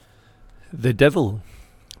The Devil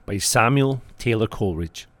by Samuel Taylor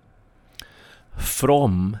Coleridge.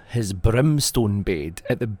 From his brimstone bed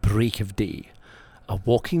at the break of day,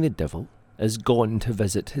 a-walking the devil is gone to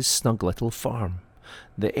visit his snug little farm,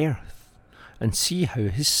 the earth, and see how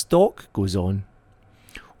his stock goes on,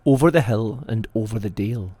 over the hill and over the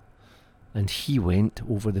dale. And he went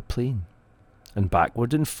over the plain, and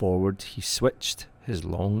backward and forward he switched his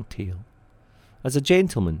long tail, as a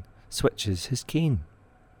gentleman switches his cane.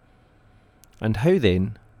 And how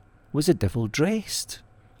then was the devil dressed?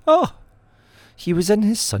 Oh, he was in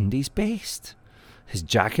his Sunday's best. His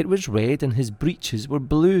jacket was red and his breeches were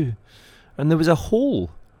blue, and there was a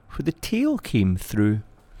hole where the tail came through.